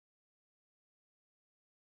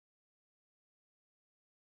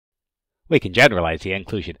We can generalize the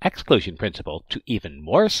inclusion-exclusion principle to even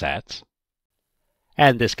more sets,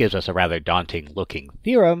 and this gives us a rather daunting-looking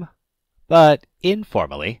theorem, but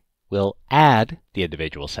informally, we'll add the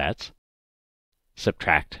individual sets,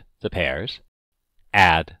 subtract the pairs,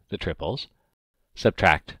 add the triples,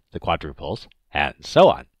 subtract the quadruples, and so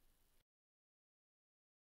on.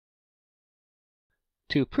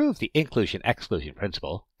 To prove the inclusion-exclusion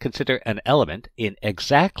principle, consider an element in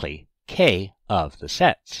exactly k of the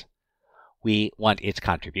sets. We want its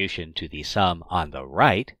contribution to the sum on the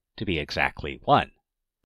right to be exactly 1.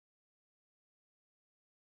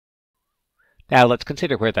 Now let's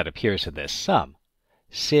consider where that appears in this sum.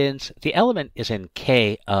 Since the element is in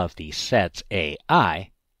k of the sets ai,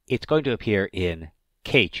 it's going to appear in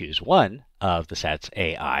k choose 1 of the sets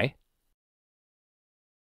ai,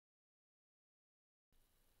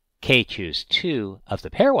 k choose 2 of the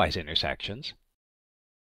pairwise intersections,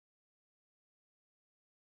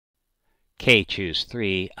 k choose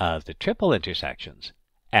 3 of the triple intersections,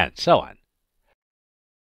 and so on.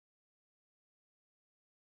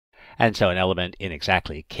 And so an element in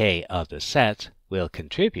exactly k of the sets will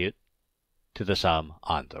contribute to the sum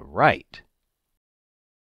on the right.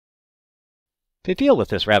 To deal with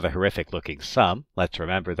this rather horrific-looking sum, let's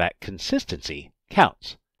remember that consistency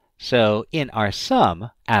counts. So in our sum,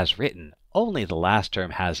 as written, only the last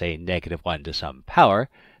term has a -1 to some power,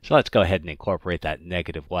 so let's go ahead and incorporate that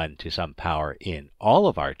 -1 to some power in all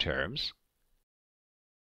of our terms.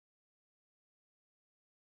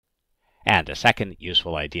 And a second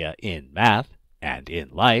useful idea in math and in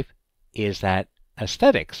life is that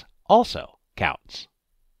aesthetics also counts.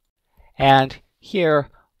 And here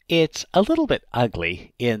it's a little bit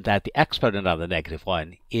ugly in that the exponent on the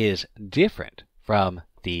 -1 is different from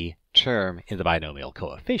the term in the binomial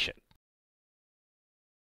coefficient.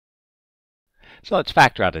 So let's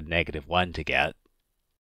factor out a -1 to get.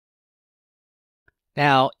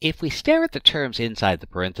 Now, if we stare at the terms inside the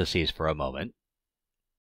parentheses for a moment,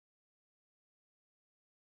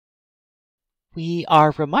 we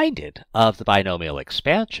are reminded of the binomial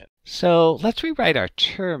expansion. So let's rewrite our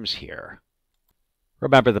terms here.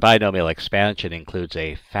 Remember, the binomial expansion includes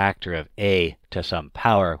a factor of a to some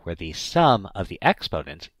power where the sum of the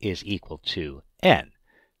exponents is equal to n.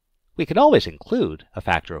 We can always include a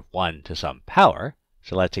factor of 1 to some power,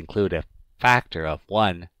 so let's include a factor of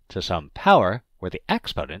 1 to some power where the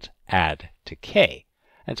exponents add to k.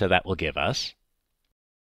 And so that will give us.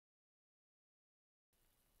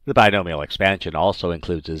 The binomial expansion also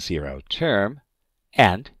includes a 0 term,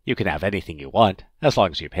 and you can have anything you want as long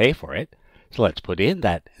as you pay for it. So let's put in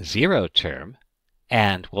that 0 term,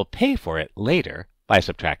 and we'll pay for it later by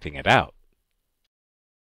subtracting it out.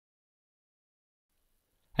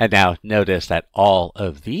 And now notice that all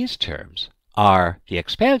of these terms are the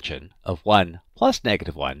expansion of 1 plus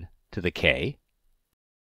 -1 to the k.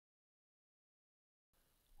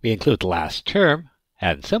 We include the last term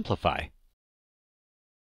and simplify.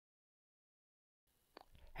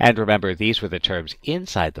 And remember, these were the terms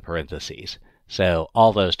inside the parentheses. So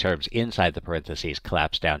all those terms inside the parentheses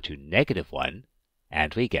collapse down to -1,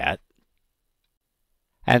 and we get.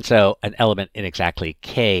 And so an element in exactly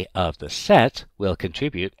k of the sets will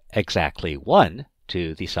contribute exactly 1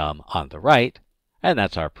 to the sum on the right, and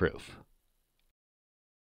that's our proof.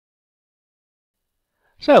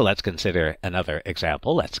 So let's consider another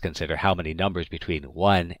example. Let's consider how many numbers between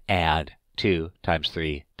 1 and 2 times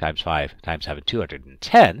 3 times 5 times 7,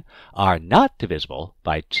 210 are not divisible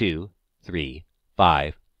by 2, 3,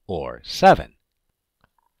 5, or 7.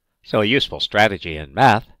 So a useful strategy in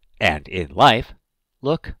math and in life,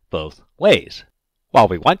 look both ways. While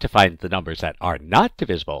we want to find the numbers that are not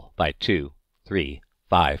divisible by 2, 3,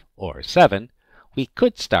 5, or 7, we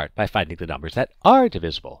could start by finding the numbers that are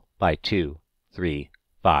divisible by 2, 3,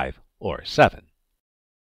 5, or 7.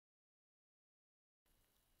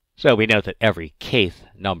 So we know that every kth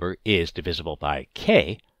number is divisible by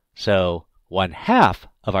k, so 1/2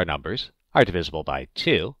 of our numbers are divisible by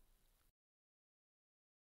 2,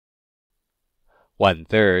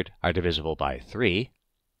 1/3 are divisible by 3,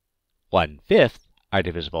 1/5 are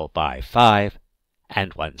divisible by 5,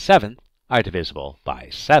 and 1/7 are divisible by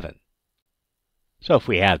 7. So if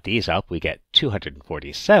we add these up, we get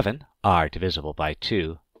 247 are divisible by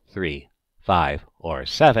 2, 3, 5, or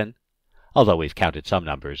 7, although we've counted some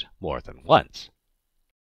numbers more than once.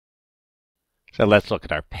 So let's look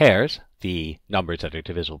at our pairs, the numbers that are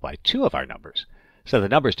divisible by 2 of our numbers. So the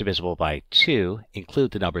numbers divisible by 2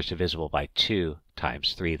 include the numbers divisible by 2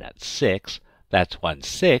 times 3, that's 6. That's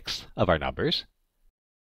 1/6 of our numbers.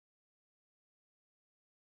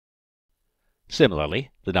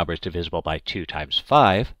 Similarly, the numbers divisible by 2 times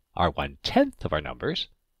 5 are 1/10 of our numbers.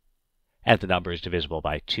 And the numbers divisible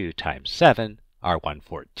by 2 times 7 are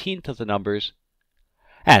 1/14 of the numbers.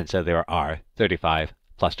 And so there are 35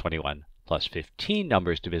 plus 21 plus 15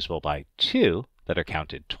 numbers divisible by 2 that are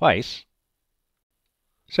counted twice.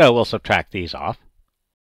 So we'll subtract these off.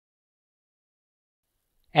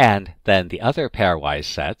 And then the other pairwise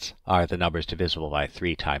sets are the numbers divisible by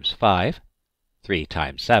 3 times 5, 3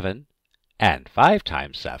 times 7, and 5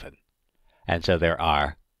 times 7. And so there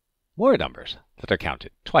are more numbers that are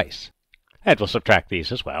counted twice. And we'll subtract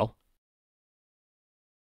these as well.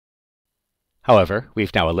 However,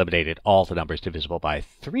 we've now eliminated all the numbers divisible by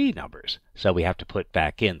 3 numbers, so we have to put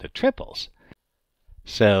back in the triples.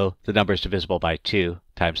 So the numbers divisible by 2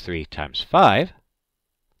 times 3 times 5,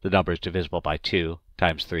 the numbers divisible by 2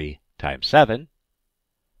 times 3 times 7,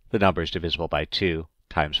 the numbers divisible by 2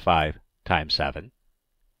 times 5 times 7,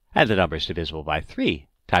 and the numbers divisible by 3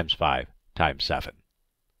 times 5 times 7.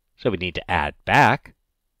 So we need to add back.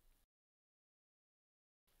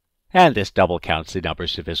 And this double counts the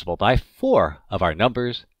numbers divisible by 4 of our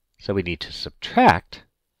numbers, so we need to subtract.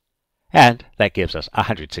 And that gives us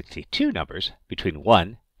 162 numbers between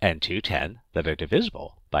 1 and 210 that are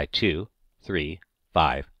divisible by 2, 3,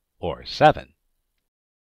 5, or 7.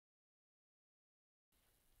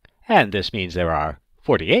 And this means there are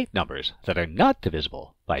 48 numbers that are not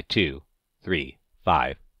divisible by 2, 3,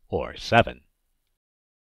 5, or 7.